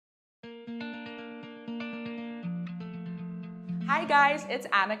Hi guys, it's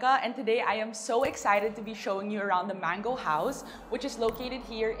Annika, and today I am so excited to be showing you around the Mango House, which is located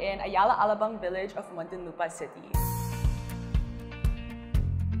here in Ayala Alabang village of Muntinlupa City.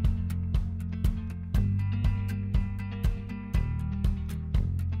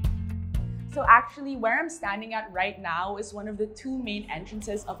 So actually, where I'm standing at right now is one of the two main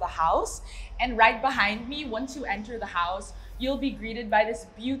entrances of the house. And right behind me, once you enter the house, you'll be greeted by this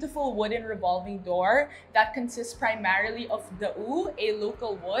beautiful wooden revolving door that consists primarily of dau, a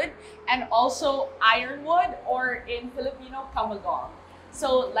local wood, and also ironwood, or in Filipino, kamagong.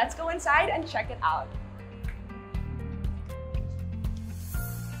 So let's go inside and check it out.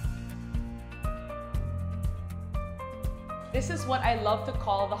 This is what I love to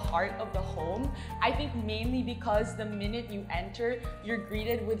call the heart of the home. I think mainly because the minute you enter, you're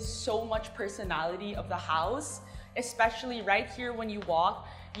greeted with so much personality of the house. Especially right here when you walk,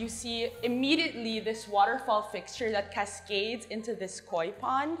 you see immediately this waterfall fixture that cascades into this koi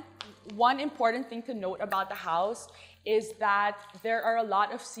pond. One important thing to note about the house is that there are a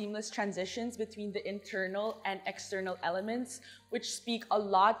lot of seamless transitions between the internal and external elements, which speak a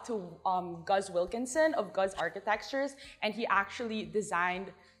lot to Gus Wilkinson of Gus Architectures, and he actually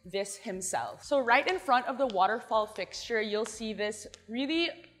designed this himself. So right in front of the waterfall fixture, you'll see this really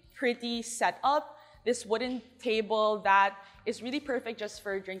pretty setup, this wooden table that is really perfect just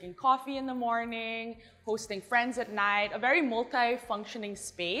for drinking coffee in the morning, hosting friends at night, a very multi-functioning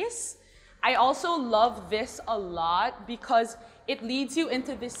space. I also love this a lot because it leads you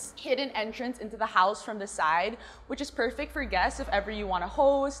into this hidden entrance into the house from the side, which is perfect for guests if ever you want to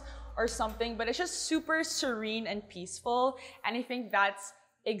host or something, but it's just super serene and peaceful. And I think that's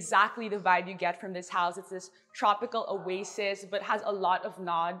exactly the vibe you get from this house. It's this tropical oasis, but has a lot of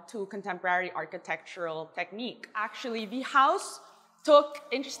nod to contemporary architectural technique. Actually, the house took,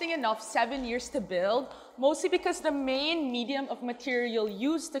 interesting enough, 7 years to build, mostly because the main medium of material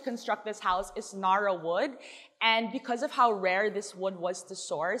used to construct this house is Nara wood. And because of how rare this wood was to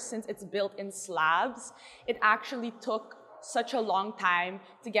source, since it's built in slabs, it actually took such a long time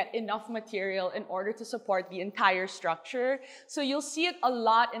to get enough material in order to support the entire structure. So you'll see it a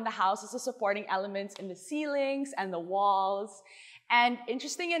lot in the house as the supporting elements in the ceilings and the walls. And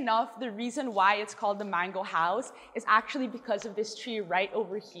interesting enough, the reason why it's called the Mango House is actually because of this tree right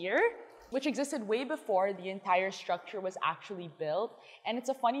over here, which existed way before the entire structure was actually built. And it's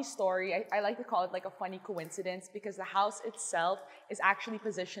a funny story. I like to call it like a funny coincidence because the house itself is actually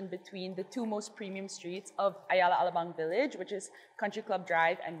positioned between the two most premium streets of Ayala Alabang village, which is Country Club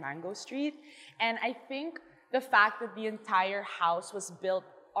Drive and Mango Street. And I think the fact that the entire house was built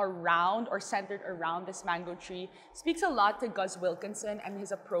around or centered around this mango tree speaks a lot to Gus Wilkinson and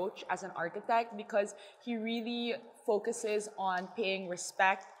his approach as an architect, because he really focuses on paying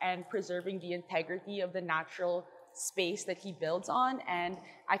respect and preserving the integrity of the natural space that he builds on. And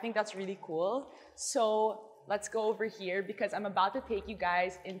I think that's really cool. So let's go over here because I'm about to take you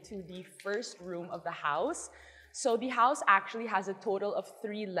guys into the first room of the house. So the house actually has a total of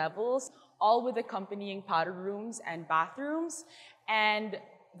 3 levels, all with accompanying powder rooms and bathrooms. And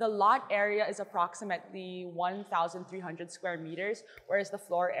the lot area is approximately 1,300 square meters, whereas the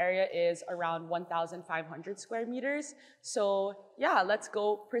floor area is around 1,500 square meters. So yeah, let's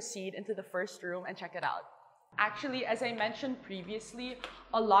go proceed into the first room and check it out. Actually, as I mentioned previously,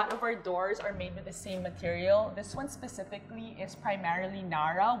 a lot of our doors are made with the same material. This one specifically is primarily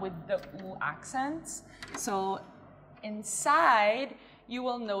Nara with the U accents. So inside, you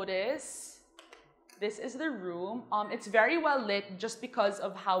will notice this is the room. It's very well lit just because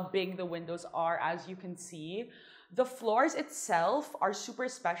of how big the windows are, as you can see. The floors itself are super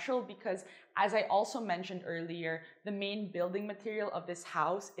special because, as I also mentioned earlier, the main building material of this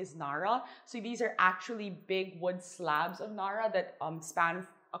house is Nara. So these are actually big wood slabs of Nara that span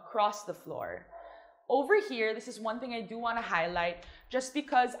across the floor. Over here, this is one thing I do want to highlight, just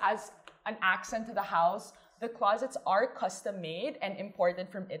because as an accent to the house, the closets are custom made and imported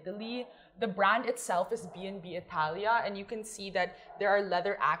from Italy. The brand itself is B&B Italia, and you can see that there are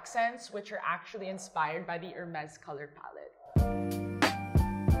leather accents which are actually inspired by the Hermes color palette.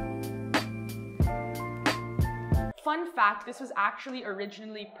 Fun fact, this was actually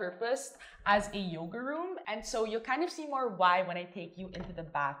originally purposed as a yoga room, and so you'll kind of see more why when I take you into the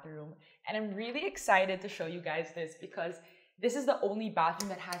bathroom. And I'm really excited to show you guys this because this is the only bathroom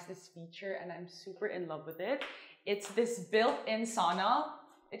that has this feature, and I'm super in love with it. It's this built-in sauna.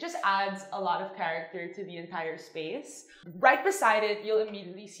 It just adds a lot of character to the entire space. Right beside it, you'll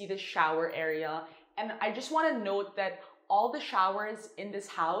immediately see the shower area. And I just want to note that all the showers in this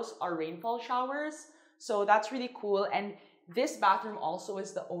house are rainfall showers. So that's really cool. And this bathroom also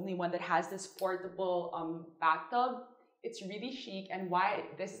is the only one that has this portable bathtub It's really chic, and why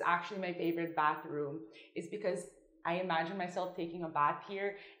this is actually my favorite bathroom is because I imagine myself taking a bath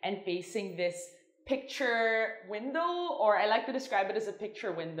here and facing this picture window, or I like to describe it as a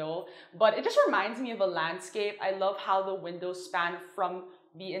picture window, but it just reminds me of a landscape. I love how the windows span from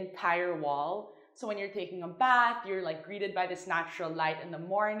the entire wall. So when you're taking a bath, you're like greeted by this natural light in the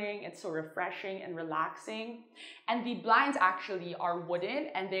morning. It's so refreshing and relaxing. And the blinds actually are wooden,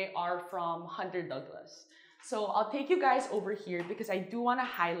 and they are from Hunter Douglas. So I'll take you guys over here because I do want to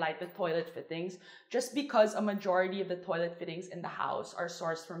highlight the toilet fittings, just because a majority of the toilet fittings in the house are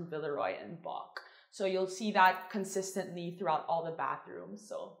sourced from Villeroy and Bach. So you'll see that consistently throughout all the bathrooms.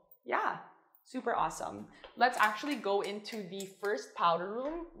 So yeah, super awesome. Let's actually go into the first powder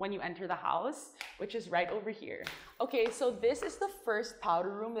room when you enter the house, which is right over here. Okay, so this is the first powder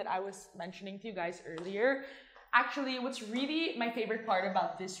room that I was mentioning to you guys earlier. Actually, what's really my favorite part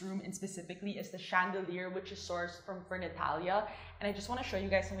about this room in specifically is the chandelier, which is sourced from Furnitalia. And I just want to show you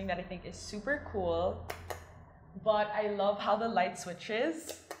guys something that I think is super cool. But I love how the light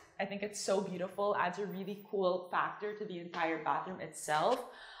switches. I think it's so beautiful, adds a really cool factor to the entire bathroom itself.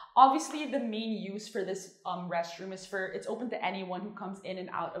 Obviously, the main use for this restroom is it's open to anyone who comes in and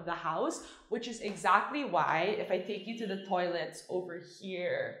out of the house, which is exactly why, if I take you to the toilets over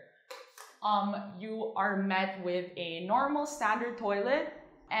here, you are met with a normal standard toilet,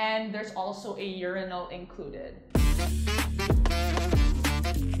 and there's also a urinal included.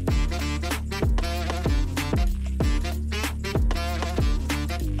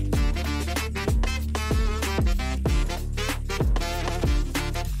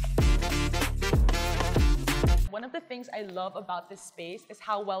 One of the things I love about this space is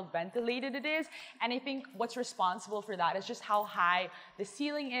how well ventilated it is, and I think what's responsible for that is just how high the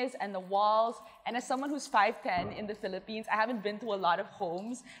ceiling is and the walls. And as someone who's 5'10" in the Philippines, I haven't been to a lot of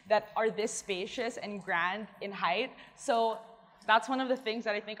homes that are this spacious and grand in height. So that's one of the things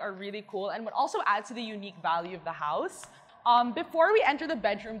that I think are really cool and what also adds to the unique value of the house. Before we enter the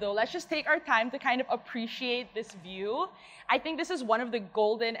bedroom though, let's just take our time to kind of appreciate this view. I think this is one of the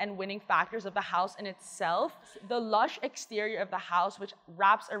golden and winning factors of the house in itself. The lush exterior of the house, which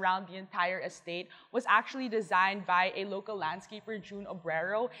wraps around the entire estate, was actually designed by a local landscaper, June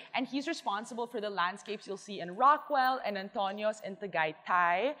Obrero, and he's responsible for the landscapes you'll see in Rockwell and Antonios in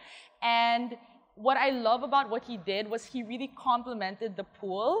Tagaytay. And what I love about what he did was he really complemented the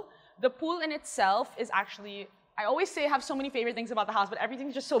pool. The pool in itself is actually, I always say I have so many favorite things about the house, but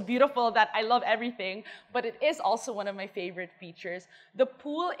everything's just so beautiful that I love everything. But it is also one of my favorite features. The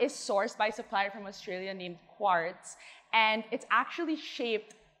pool is sourced by a supplier from Australia named Quartz, and it's actually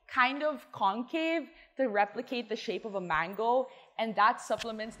shaped kind of concave to replicate the shape of a mango, and that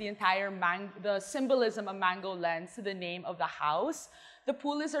supplements the entire the symbolism of mango lens to the name of the house. The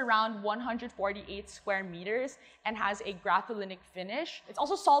pool is around 148 square meters and has a grapholinic finish. It's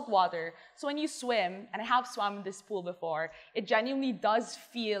also salt water, so when you swim, and I have swum in this pool before, it genuinely does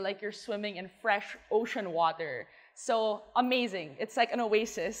feel like you're swimming in fresh ocean water. So amazing. It's like an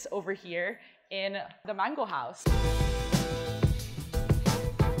oasis over here in the mango house.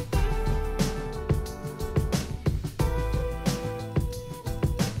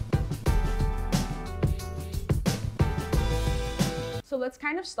 So let's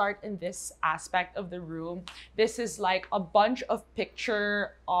kind of start in this aspect of the room. This is like a bunch of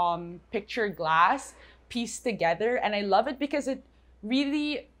picture glass pieced together, and I love it because it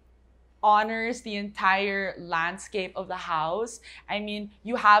really honors the entire landscape of the house. I mean,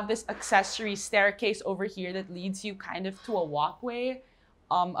 you have this accessory staircase over here that leads you kind of to a walkway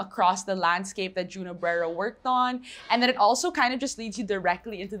across the landscape that June Obrero worked on. And then it also kind of just leads you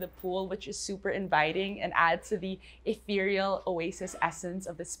directly into the pool, which is super inviting and adds to the ethereal oasis essence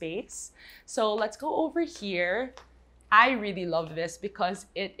of the space. So let's go over here. I really love this because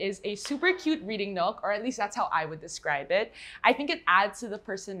it is a super cute reading nook, or at least that's how I would describe it. I think it adds to the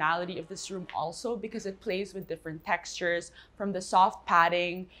personality of this room also because it plays with different textures, from the soft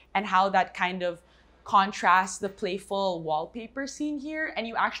padding and how that kind of contrasts the playful wallpaper seen here, and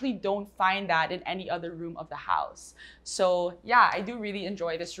you actually don't find that in any other room of the house. So yeah, I do really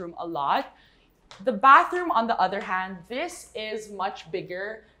enjoy this room a lot. The bathroom, on the other hand, this is much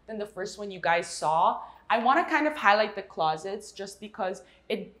bigger than the first one you guys saw. I want to kind of highlight the closets just because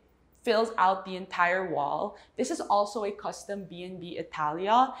it fills out the entire wall. This is also a custom B&B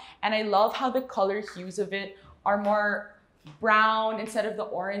Italia, and I love how the color hues of it are more brown instead of the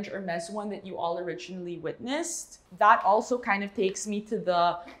orange or mez one that you all originally witnessed. That also kind of takes me to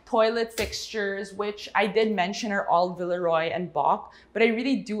the toilet fixtures, which I did mention are all Villeroy and Bock, but I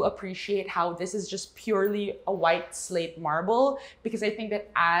really do appreciate how this is just purely a white slate marble, because I think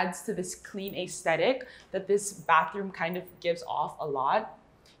that adds to this clean aesthetic that this bathroom kind of gives off a lot.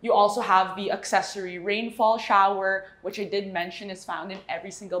 You also have the accessory rainfall shower, which I did mention is found in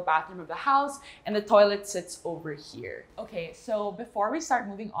every single bathroom of the house, and the toilet sits over here. Okay, so before we start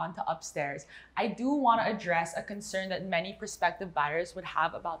moving on to upstairs, I do want to address a concern that many prospective buyers would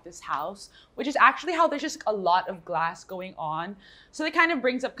have about this house, which is actually how there's just a lot of glass going on. So it kind of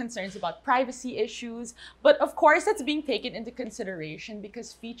brings up concerns about privacy issues, but of course that's being taken into consideration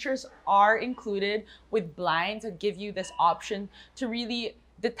because features are included with blinds that give you this option to really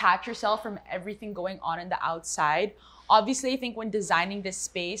detach yourself from everything going on in the outside. Obviously, I think when designing this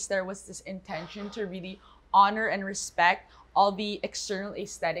space, there was this intention to really honor and respect all the external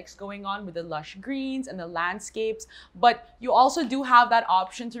aesthetics going on with the lush greens and the landscapes, but you also do have that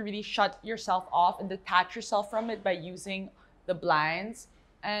option to really shut yourself off and detach yourself from it by using the blinds.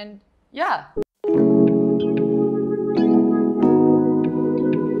 And yeah.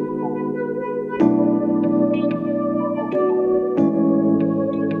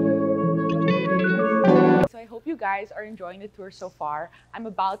 I hope you guys are enjoying the tour so far. I'm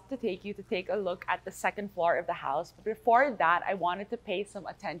about to take you to take a look at the second floor of the house. But before that, I wanted to pay some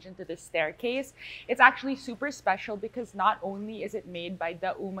attention to this staircase. It's actually super special because not only is it made by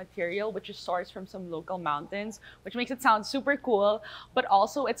Dau material, which is sourced from some local mountains, which makes it sound super cool, but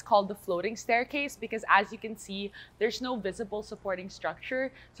also it's called the floating staircase because as you can see, there's no visible supporting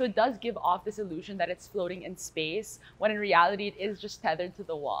structure. So it does give off this illusion that it's floating in space, when in reality, it is just tethered to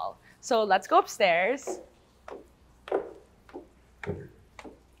the wall. So let's go upstairs.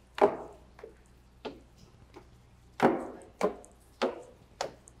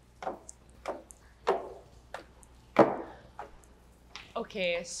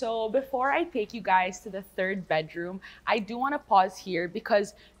 Okay, so before I take you guys to the third bedroom, I do want to pause here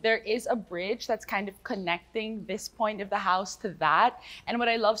because there is a bridge that's kind of connecting this point of the house to that. And what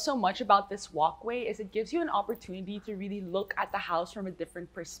I love so much about this walkway is it gives you an opportunity to really look at the house from a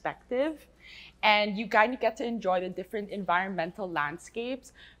different perspective. And you kind of get to enjoy the different environmental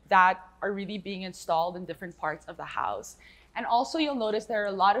landscapes that are really being installed in different parts of the house. And also you'll notice there are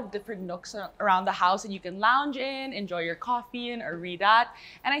a lot of different nooks around the house that you can lounge in, enjoy your coffee in, or read at.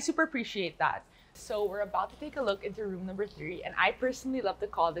 And I super appreciate that. So we're about to take a look into room number 3. And I personally love to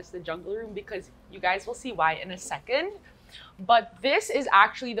call this the jungle room because you guys will see why in a second. But this is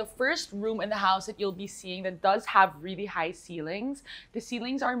actually the first room in the house that you'll be seeing that does have really high ceilings. The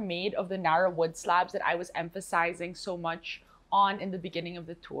ceilings are made of the narrow wood slabs that I was emphasizing so much on in the beginning of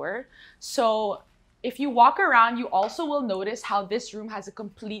the tour. So if you walk around, you also will notice how this room has a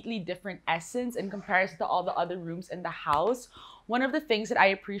completely different essence in comparison to all the other rooms in the house. One of the things that I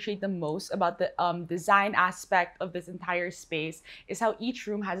appreciate the most about the design aspect of this entire space is how each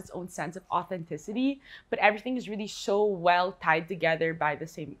room has its own sense of authenticity, but everything is really so well tied together by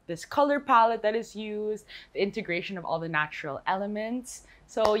this color palette that is used, the integration of all the natural elements.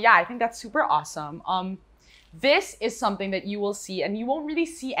 So yeah, I think that's super awesome. This is something that you will see, and you won't really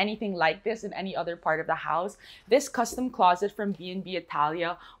see anything like this in any other part of the house. This custom closet from B&B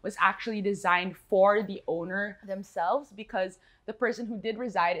Italia was actually designed for the owner themselves because the person who did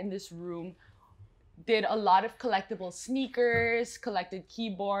reside in this room did a lot of collectible sneakers, collected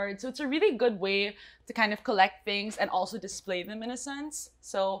keyboards. So it's a really good way to kind of collect things and also display them in a sense.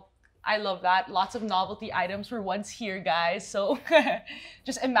 So I love that. Lots of novelty items were once here, guys. So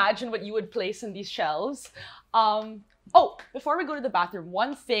just imagine what you would place in these shelves. Oh, before we go to the bathroom,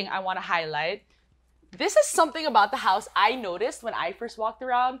 one thing I want to highlight. This is something about the house I noticed when I first walked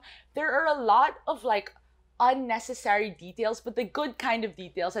around. There are a lot of like unnecessary details, but the good kind of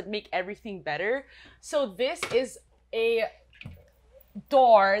details that make everything better. So this is a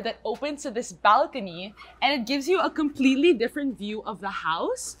door that opens to this balcony and it gives you a completely different view of the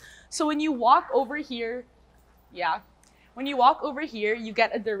house. So when you walk over here, when you walk over here, you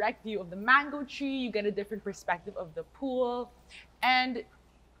get a direct view of the mango tree, you get a different perspective of the pool. And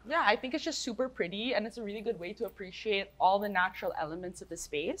yeah, I think it's just super pretty and it's a really good way to appreciate all the natural elements of the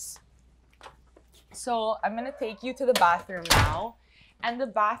space. So I'm gonna take you to the bathroom now. And the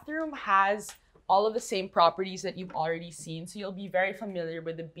bathroom has all of the same properties that you've already seen. So you'll be very familiar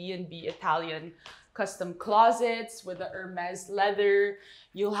with the B&B Italian custom closets with the Hermes leather.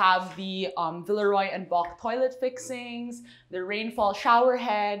 You'll have the Villeroy and Bock toilet fixings, the rainfall shower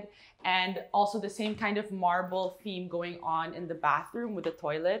head, and also the same kind of marble theme going on in the bathroom with the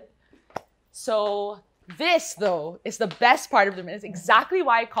toilet. So This, though, is the best part of the room. It's exactly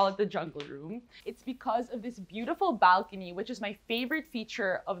why I call it the jungle room. It's because of this beautiful balcony, which is my favorite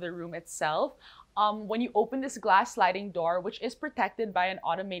feature of the room itself. When you open this glass sliding door, which is protected by an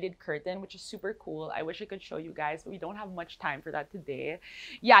automated curtain, which is super cool. I wish I could show you guys, but we don't have much time for that today.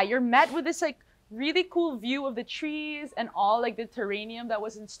 Yeah, you're met with this like really cool view of the trees and all like the terrarium that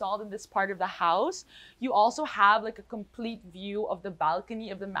was installed in this part of the house. You also have like a complete view of the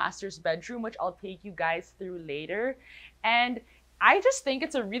balcony of the master's bedroom, which I'll take you guys through later. And I just think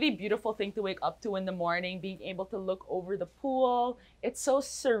it's a really beautiful thing to wake up to in the morning, being able to look over the pool. It's so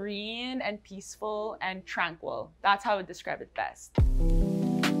serene and peaceful and tranquil. That's how I would describe it best.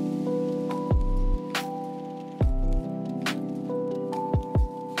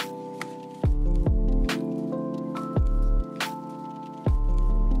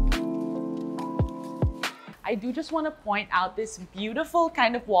 I do just want to point out this beautiful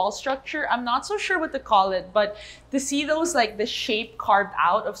kind of wall structure. I'm not so sure what to call it, but to see those like the shape carved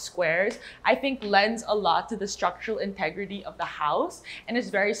out of squares, I think lends a lot to the structural integrity of the house and is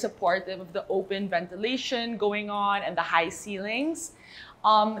very supportive of the open ventilation going on and the high ceilings.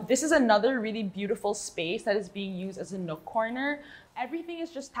 This is another really beautiful space that is being used as a nook corner. Everything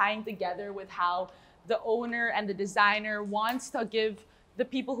is just tying together with how the owner and the designer wants to give the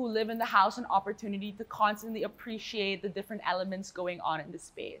people who live in the house an opportunity to constantly appreciate the different elements going on in the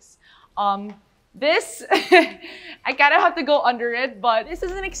space. This, I kind of have to go under it, but this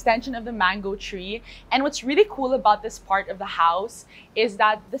is an extension of the mango tree. And what's really cool about this part of the house is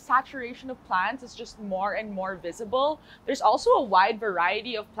that the saturation of plants is just more and more visible. There's also a wide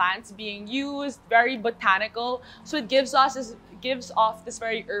variety of plants being used, very botanical. So it gives off this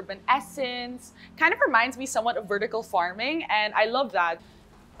very urban essence. Kind of reminds me somewhat of vertical farming, and I love that.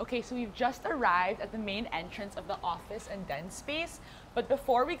 Okay, so we've just arrived at the main entrance of the office and den space. But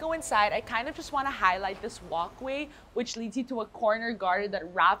before we go inside, I kind of just want to highlight this walkway, which leads you to a corner garden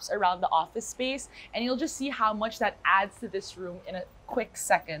that wraps around the office space. And you'll just see how much that adds to this room in a quick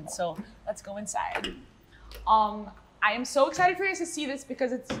second. So let's go inside. I am so excited for you guys to see this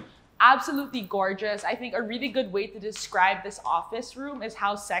because it's absolutely gorgeous. I think a really good way to describe this office room is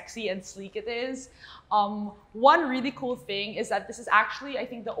how sexy and sleek it is. One really cool thing is that this is actually, I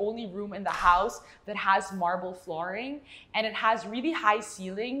think, the only room in the house that has marble flooring, and it has really high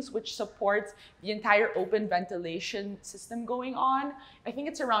ceilings, which supports the entire open ventilation system going on. I think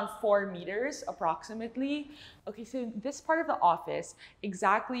it's around 4 meters approximately. Okay, so this part of the office,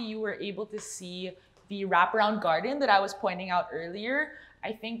 exactly, you were able to see the wraparound garden that I was pointing out earlier.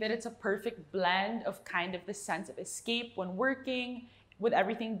 I think that it's a perfect blend of kind of the sense of escape when working, with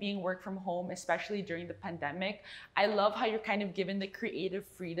everything being work from home, especially during the pandemic. I love how you're kind of given the creative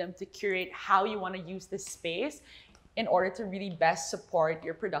freedom to curate how you want to use this space in order to really best support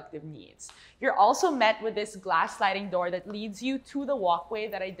your productive needs. You're also met with this glass sliding door that leads you to the walkway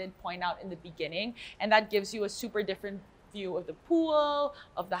that I did point out in the beginning, and that gives you a super different view of the pool,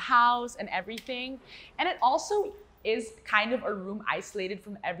 of the house, and everything. And it also is kind of a room isolated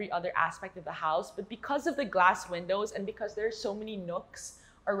from every other aspect of the house, but because of the glass windows and because there's so many nooks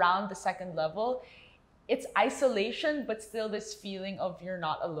around the second level, it's isolation, but still this feeling of you're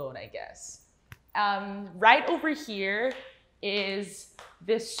not alone, I guess. Right over here is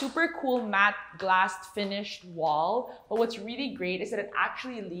this super cool matte glass finished wall, but what's really great is that it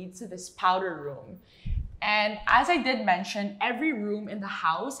actually leads to this powder room. And as I did mention, every room in the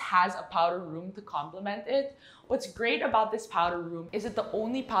house has a powder room to complement it. What's great about this powder room is it the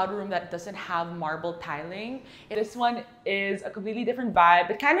only powder room that doesn't have marble tiling. This one is a completely different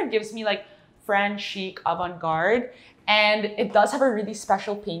vibe. It kind of gives me like French chic avant-garde. And it does have a really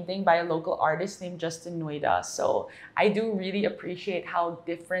special painting by a local artist named Justin Nueda. So I do really appreciate how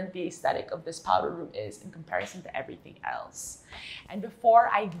different the aesthetic of this powder room is in comparison to everything else. And before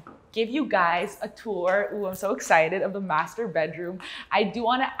I give you guys a tour, ooh, I'm so excited, of the master bedroom, I do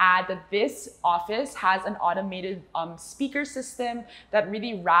want to add that this office has an automated speaker system that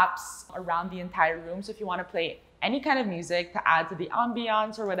really wraps around the entire room. So if you want to play any kind of music to add to the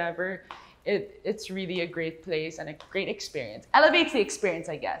ambiance or whatever, it's really a great place and a great experience. Elevates the experience,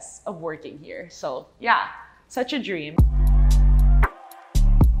 I guess, of working here. So yeah, such a dream.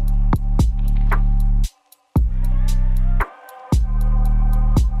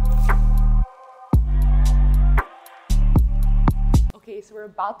 Okay, so we're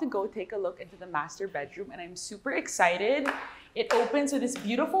about to go take a look into the master bedroom and I'm super excited. It opens with this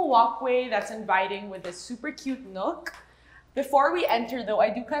beautiful walkway that's inviting with this super cute nook. Before we enter though, I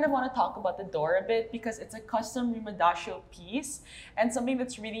do kind of want to talk about the door a bit because it's a custom Rimadesio piece, and something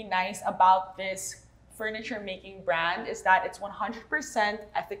that's really nice about this furniture making brand is that it's 100%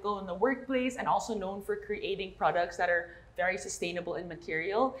 ethical in the workplace and also known for creating products that are very sustainable in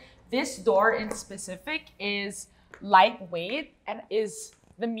material. This door in specific is lightweight and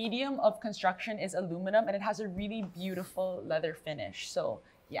the medium of construction is aluminum, and it has a really beautiful leather finish. So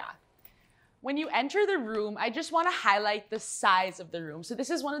yeah. When you enter the room, I just want to highlight the size of the room. So this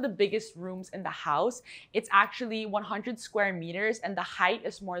is one of the biggest rooms in the house. It's actually 100 square meters and the height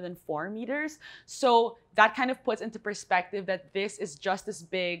is more than 4 meters. So that kind of puts into perspective that this is just as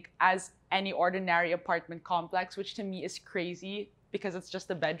big as any ordinary apartment complex, which to me is crazy because it's just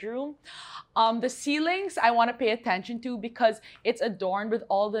a bedroom. The ceilings I want to pay attention to because it's adorned with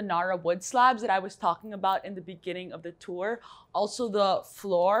all the Nara wood slabs that I was talking about in the beginning of the tour. Also, the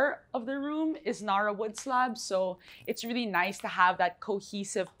floor of the room is Nara wood slabs, so it's really nice to have that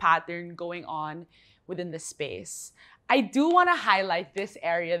cohesive pattern going on within the space. I do want to highlight this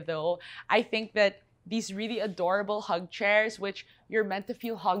area though. I think that these really adorable hug chairs, which you're meant to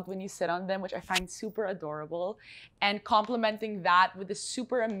feel hugged when you sit on them, which I find super adorable. And complementing that with a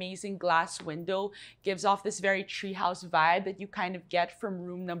super amazing glass window gives off this very treehouse vibe that you kind of get from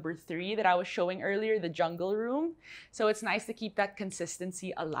room number 3 that I was showing earlier, the jungle room. So it's nice to keep that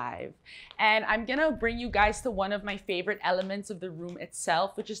consistency alive. And I'm gonna bring you guys to one of my favorite elements of the room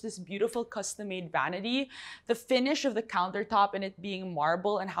itself, which is this beautiful custom-made vanity. The finish of the countertop and it being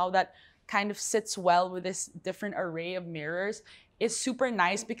marble and how that kind of sits well with this different array of mirrors is super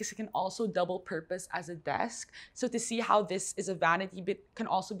nice because it can also double purpose as a desk. So to see how this is a vanity but can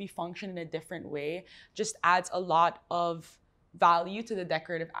also be functioned in a different way just adds a lot of value to the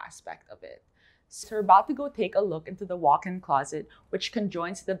decorative aspect of it. So we're about to go take a look into the walk-in closet, which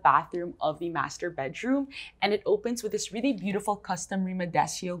conjoins the bathroom of the master bedroom. And it opens with this really beautiful custom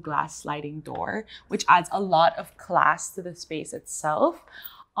Rimadesio glass sliding door, which adds a lot of class to the space itself.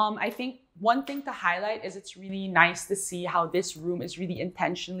 I think one thing to highlight is it's really nice to see how this room is really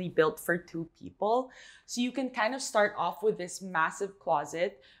intentionally built for 2 people. So you can kind of start off with this massive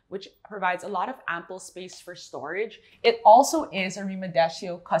closet, which provides a lot of ample space for storage. It also is a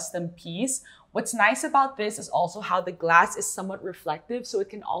Rimadesio custom piece. What's nice about this is also how the glass is somewhat reflective, so it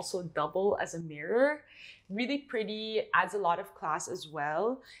can also double as a mirror. Really pretty, adds a lot of class as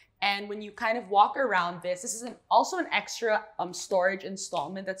well. And when you kind of walk around this is also an extra storage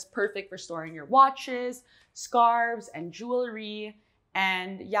installment that's perfect for storing your watches, scarves, and jewelry,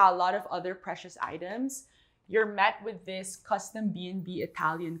 and yeah, a lot of other precious items. You're met with this custom B&B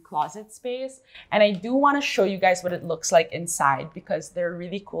Italian closet space. And I do want to show you guys what it looks like inside because they're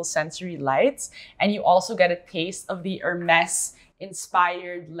really cool sensory lights. And you also get a taste of the Hermes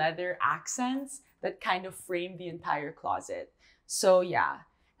inspired leather accents that kind of frame the entire closet. So yeah.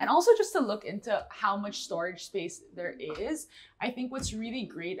 And also just to look into how much storage space there is, I think what's really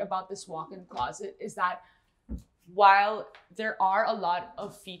great about this walk-in closet is that while there are a lot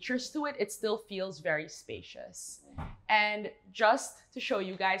of features to it, it still feels very spacious. And just to show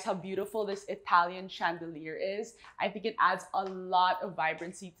you guys how beautiful this Italian chandelier is, I think it adds a lot of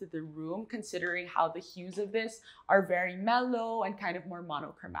vibrancy to the room, considering how the hues of this are very mellow and kind of more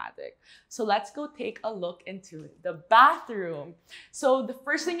monochromatic. So let's go take a look into the bathroom. So the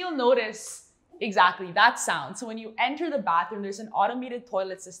first thing you'll notice, exactly, that sound. So when you enter the bathroom, there's an automated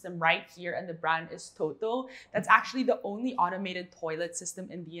toilet system right here, and the brand is Toto. That's actually the only automated toilet system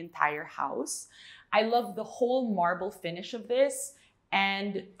in the entire house. I love the whole marble finish of this.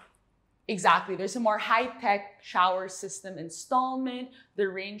 And exactly, there's a more high-tech shower system installment, the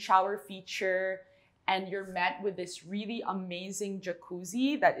rain shower feature, and you're met with this really amazing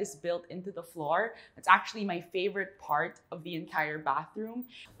jacuzzi that is built into the floor. That's actually my favorite part of the entire bathroom.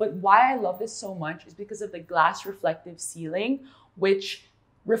 But why I love this so much is because of the glass reflective ceiling, which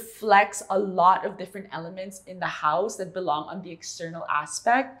reflects a lot of different elements in the house that belong on the external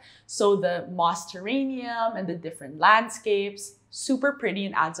aspect. So the moss terranium and the different landscapes, super pretty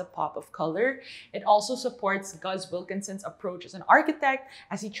and adds a pop of color. It also supports Gus Wilkinson's approach as an architect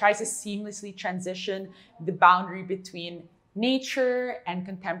as he tries to seamlessly transition the boundary between nature and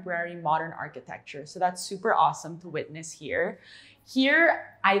contemporary modern architecture. So that's super awesome to witness here.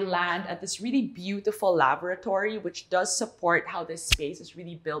 Here, I land at this really beautiful laboratory, which does support how this space is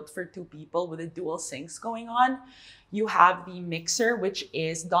really built for 2 people with the dual sinks going on. You have the mixer, which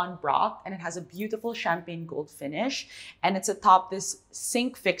is Don Brock, and it has a beautiful champagne gold finish. And it's atop this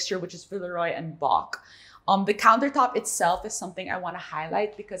sink fixture, which is Villeroy and Bock. The countertop itself is something I want to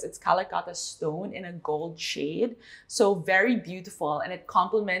highlight because it's Calacata stone in a gold shade. So very beautiful, and it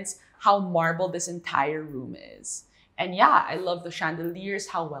complements how marble this entire room is. And yeah, I love the chandeliers,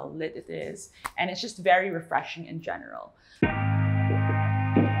 how well lit it is, and it's just very refreshing in general.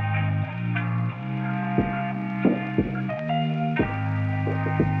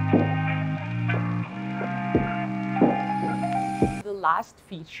 last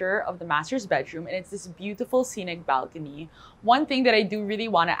feature of the master's bedroom, and it's this beautiful scenic balcony. One thing that I do really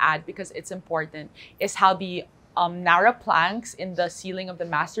want to add, because it's important, is how the narrow planks in the ceiling of the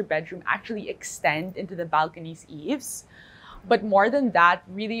master bedroom actually extend into the balcony's eaves. But more than that,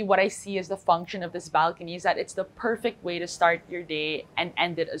 really what I see as the function of this balcony is that it's the perfect way to start your day and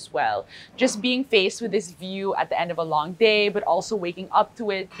end it as well. Just being faced with this view at the end of a long day, but also waking up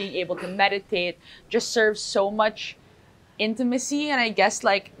to it, being able to meditate, just serves so much intimacy and I guess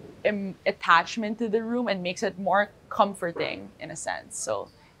like attachment to the room, and makes it more comforting in a sense. So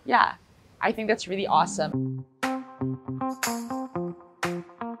yeah, I think that's really awesome.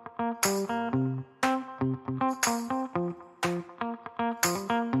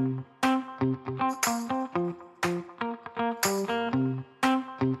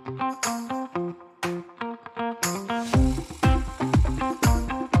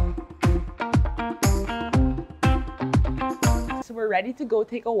 So we're ready to go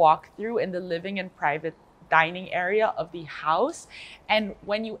take a walk through in the living and private dining area of the house. And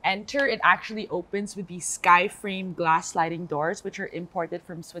when you enter, it actually opens with these sky frame glass sliding doors, which are imported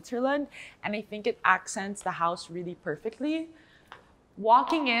from Switzerland. And I think it accents the house really perfectly.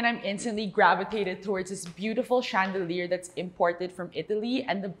 Walking in, I'm instantly gravitated towards this beautiful chandelier that's imported from Italy,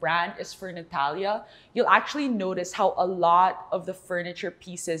 and the brand is Furnitalia. You'll actually notice how a lot of the furniture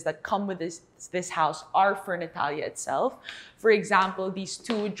pieces that come with this house are Furnitalia itself. For example, these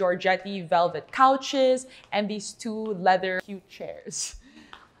two Giorgetti velvet couches and these two leather cute chairs.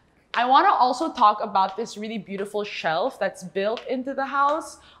 I want to also talk about this really beautiful shelf that's built into the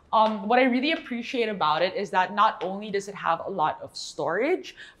house. What I really appreciate about it is that not only does it have a lot of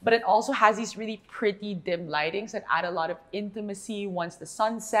storage, but it also has these really pretty dim lightings that add a lot of intimacy once the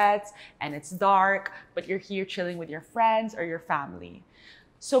sun sets and it's dark, but you're here chilling with your friends or your family.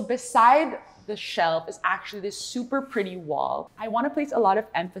 So beside the shelf is actually this super pretty wall. I want to place a lot of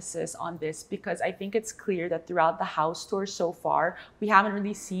emphasis on this because I think it's clear that throughout the house tour so far, we haven't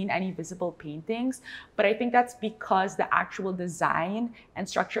really seen any visible paintings, but I think that's because the actual design and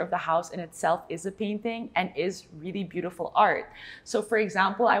structure of the house in itself is a painting and is really beautiful art. So for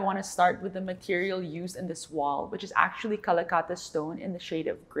example, I want to start with the material used in this wall, which is actually Kalakata stone in the shade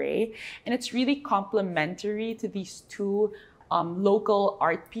of gray. And it's really complementary to these two local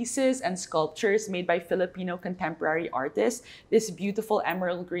art pieces and sculptures made by Filipino contemporary artists. This beautiful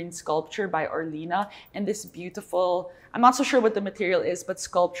emerald green sculpture by Orlina, and this beautiful, I'm not so sure what the material is, but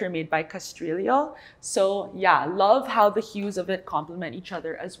sculpture made by Castrillo. So yeah, love how the hues of it complement each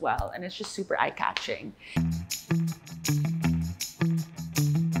other as well. And it's just super eye-catching.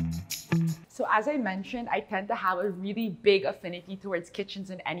 So as I mentioned, I tend to have a really big affinity towards kitchens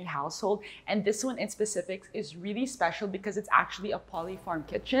in any household. And this one in specific is really special because it's actually a Poliform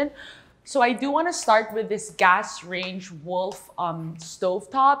kitchen. So I do want to start with this gas range Wolf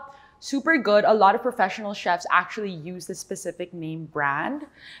stovetop. Super good. A lot of professional chefs actually use this specific name brand.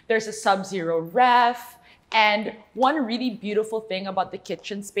 There's a Sub-Zero ref. And one really beautiful thing about the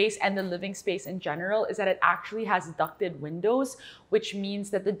kitchen space and the living space in general is that it actually has ducted windows, which means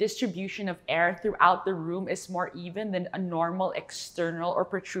that the distribution of air throughout the room is more even than a normal external or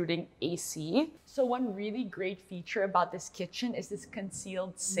protruding AC. So one really great feature about this kitchen is this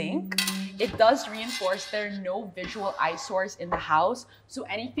concealed sink. It does reinforce there are no visual eyesores in the house. So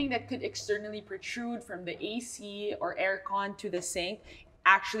anything that could externally protrude from the AC or aircon to the sink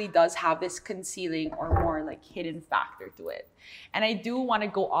actually does have this concealing or more like hidden factor to it. And I do want to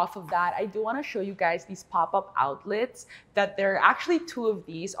go off of that. I do want to show you guys these pop-up outlets that there are actually two of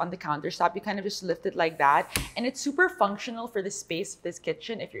these on the countertop. You kind of just lift it like that. And it's super functional for the space of this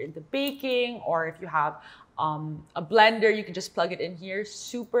kitchen. If you're into baking or if you have a blender, you can just plug it in here.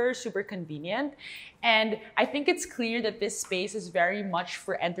 Super, super convenient. And I think it's clear that this space is very much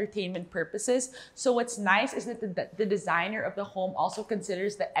for entertainment purposes. So what's nice is that the designer of the home also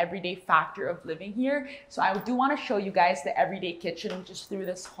considers the everyday factor of living here. So I do want to show you guys the everyday kitchen, which is through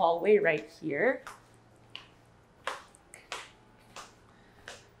this hallway right here.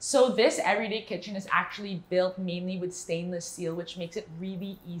 So this everyday kitchen is actually built mainly with stainless steel, which makes it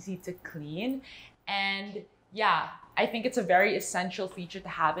really easy to clean. And yeah, I think it's a very essential feature to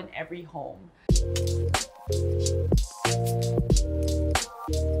have in every home.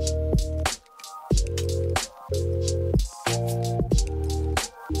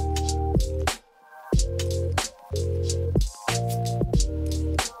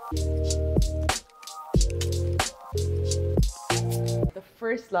 The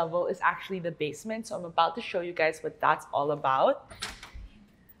first level is actually the basement, so I'm about to show you guys what that's all about.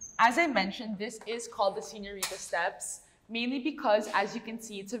 As I mentioned, this is called the Señorita Steps, mainly because, as you can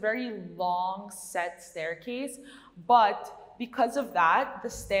see, it's a very long set staircase, but Because of that, the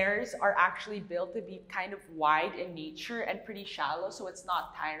stairs are actually built to be kind of wide in nature and pretty shallow, so it's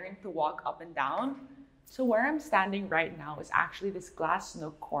not tiring to walk up and down. So where I'm standing right now is actually this glass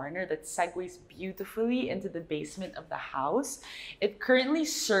nook corner that segues beautifully into the basement of the house. It currently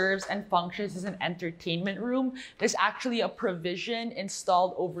serves and functions as an entertainment room. There's actually a provision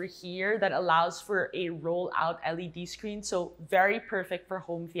installed over here that allows for a roll-out LED screen, so very perfect for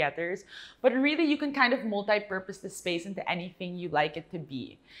home theaters. But really, you can kind of multi-purpose the space into anything you like it to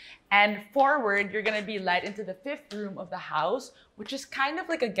be. And forward, you're gonna be led into the 5th room of the house, which is kind of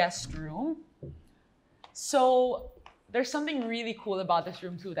like a guest room. So there's something really cool about this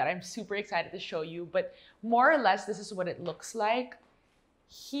room too that I'm super excited to show you, but more or less this is what it looks like.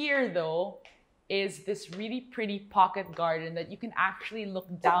 Here though is this really pretty pocket garden that you can actually look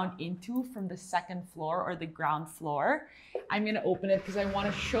down into from the 2nd floor or the ground floor. I'm gonna open it because I want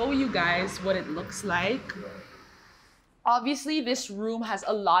to show you guys what it looks like. Obviously, this room has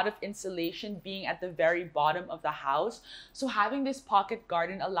a lot of insulation being at the very bottom of the house. So having this pocket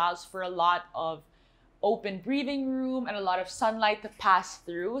garden allows for a lot of open breathing room and a lot of sunlight to pass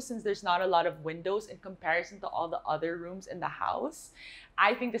through since there's not a lot of windows in comparison to all the other rooms in the house.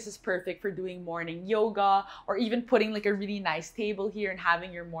 I think this is perfect for doing morning yoga or even putting like a really nice table here and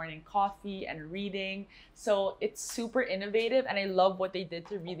having your morning coffee and reading. So it's super innovative and I love what they did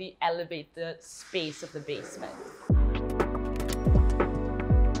to really elevate the space of the basement.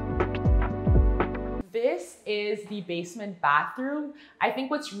 This is the basement bathroom. I think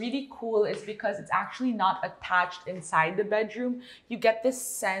what's really cool is because it's actually not attached inside the bedroom, you get this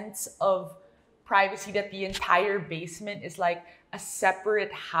sense of privacy that the entire basement is like a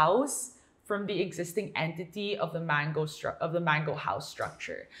separate house from the existing entity of the mango house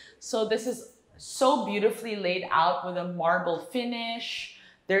structure. So this is so beautifully laid out with a marble finish.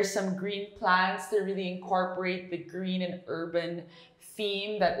 There's some green plants to really incorporate the green and urban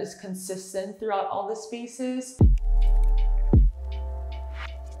theme that is consistent throughout all the spaces.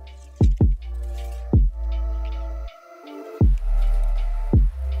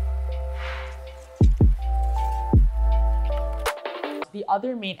 The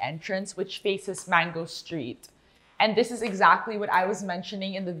other main entrance, which faces Mango Street. And this is exactly what I was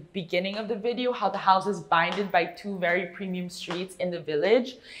mentioning in the beginning of the video, how the house is bounded by 2 very premium streets in the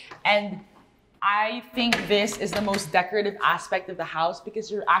village. And I think this is the most decorative aspect of the house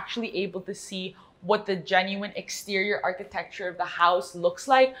because you're actually able to see what the genuine exterior architecture of the house looks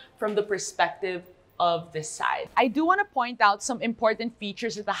like from the perspective of this side. I do want to point out some important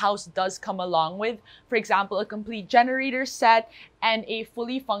features that the house does come along with. For example, a complete generator set and a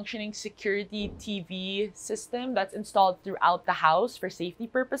fully functioning security TV system that's installed throughout the house for safety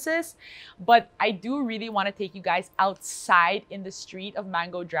purposes. But I do really want to take you guys outside in the street of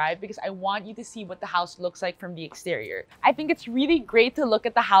Mango Drive because I want you to see what the house looks like from the exterior. I think it's really great to look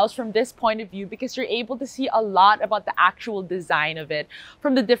at the house from this point of view because you're able to see a lot about the actual design of it,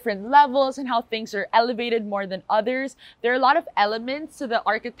 from the different levels and how things are elevated more than others. There are a lot of elements to the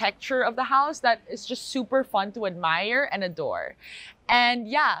architecture of the house that is just super fun to admire and adore. And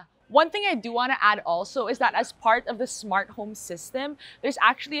yeah, one thing I do want to add also is that as part of the smart home system, there's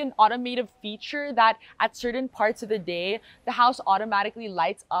actually an automated feature that at certain parts of the day, the house automatically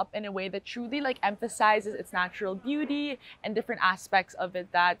lights up in a way that truly like emphasizes its natural beauty and different aspects of it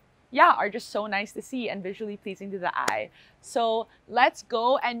that are just so nice to see and visually pleasing to the eye. So let's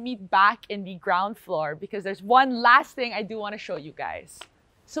go and meet back in the ground floor because there's one last thing I do want to show you guys.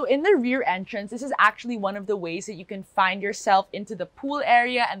 So in the rear entrance, this is actually one of the ways that you can find yourself into the pool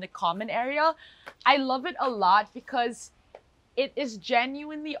area and the common area. I love it a lot because it is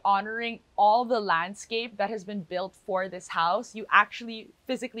genuinely honoring all the landscape that has been built for this house. You actually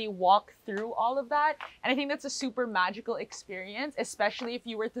physically walk through all of that. And I think that's a super magical experience, especially if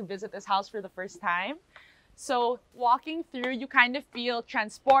you were to visit this house for the first time. So walking through, you kind of feel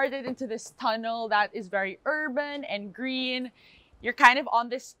transported into this tunnel that is very urban and green. You're kind of on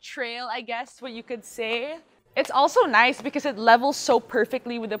this trail, I guess, what you could say. It's also nice because it levels so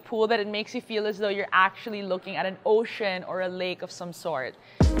perfectly with the pool that it makes you feel as though you're actually looking at an ocean or a lake of some sort.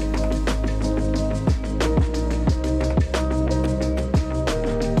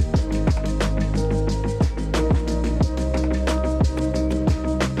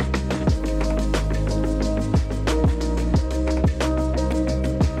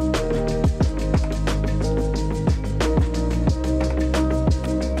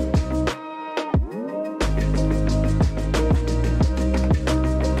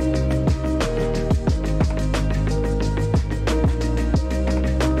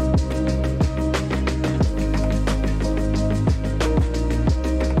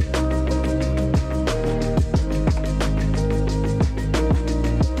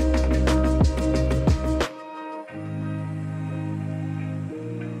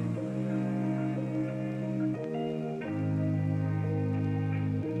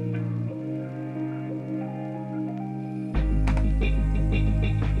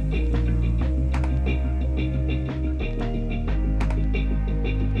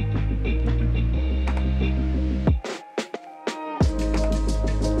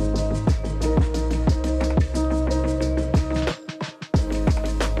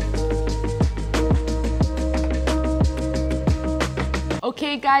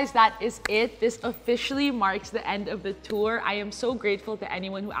 Okay guys, that is it. This officially marks the end of the tour. I am so grateful to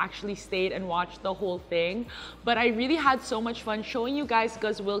anyone who actually stayed and watched the whole thing. But I really had so much fun showing you guys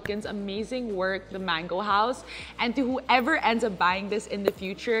Gus Wilkins' amazing work, the Mango House. And to whoever ends up buying this in the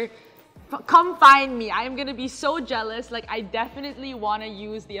future, come find me. I am gonna be so jealous. Like, I definitely wanna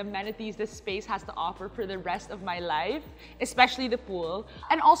use the amenities this space has to offer for the rest of my life, especially the pool.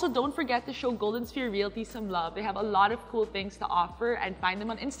 And also, don't forget to show Golden Sphere Realty some love. They have a lot of cool things to offer, and find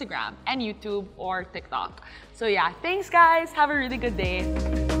them on Instagram and YouTube or TikTok. So yeah, thanks guys. Have a really good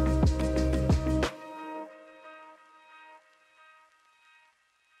day.